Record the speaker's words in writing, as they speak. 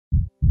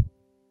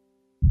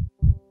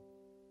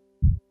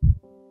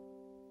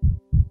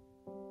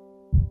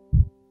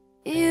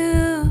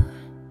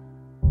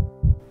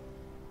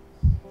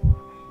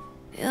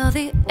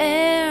You're the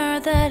air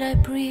that I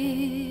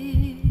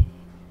breathe.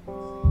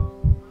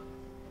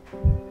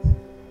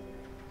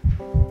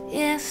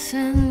 Yes,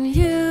 and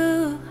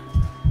you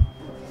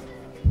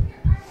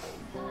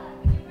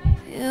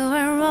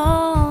are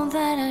all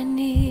that I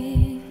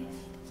need.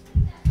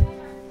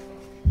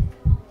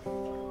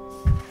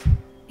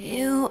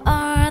 You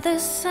are the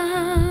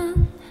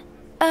sun,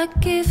 a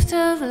gift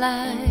of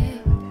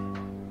light.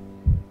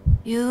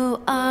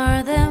 You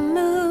are the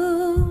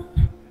moon,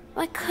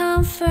 my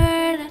comfort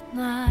at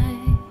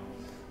night.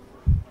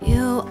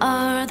 You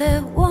are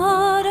the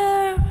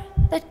water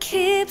that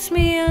keeps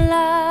me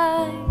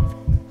alive.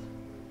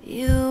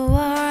 You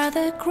are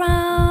the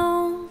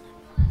ground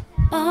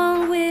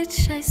on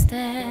which I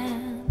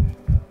stand.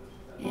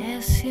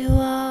 Yes, you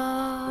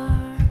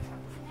are.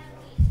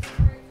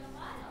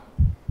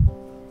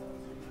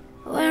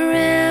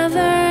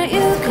 Wherever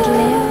you go,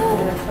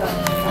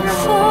 I'll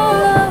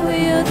follow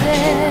you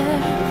there.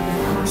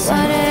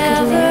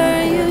 Whatever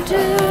you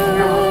do,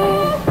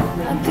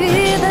 I'll be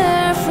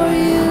there for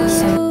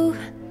you.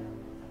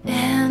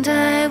 And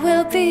I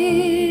will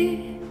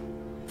be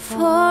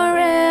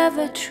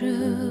forever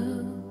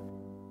true,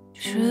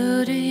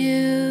 true to you.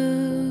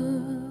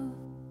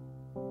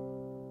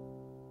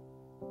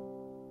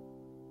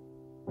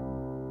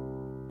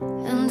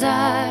 And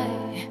I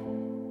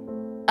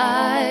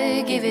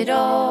give it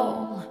all.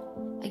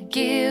 I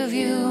give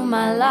you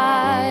my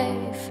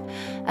life,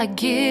 I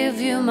give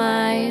you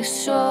my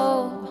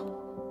soul.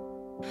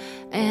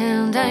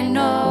 And I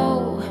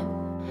know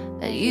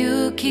that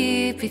you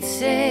keep it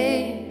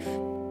safe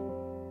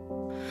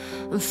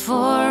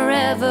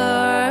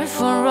forever,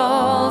 for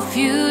all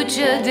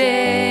future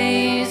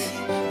days.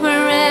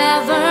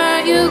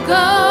 Wherever you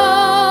go,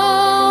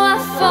 I'll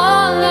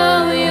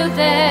follow you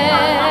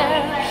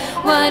there.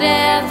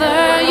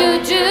 Whatever you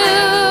do,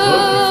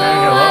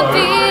 I'll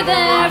be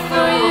there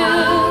for you.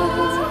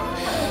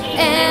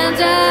 And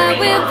I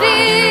will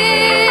be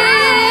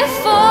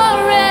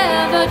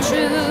forever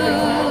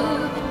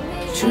true,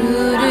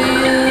 true to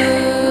you.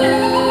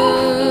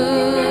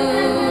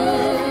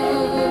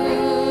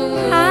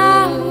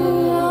 How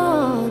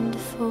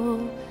wonderful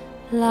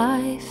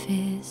life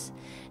is,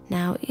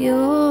 now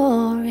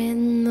you're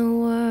in the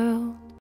world.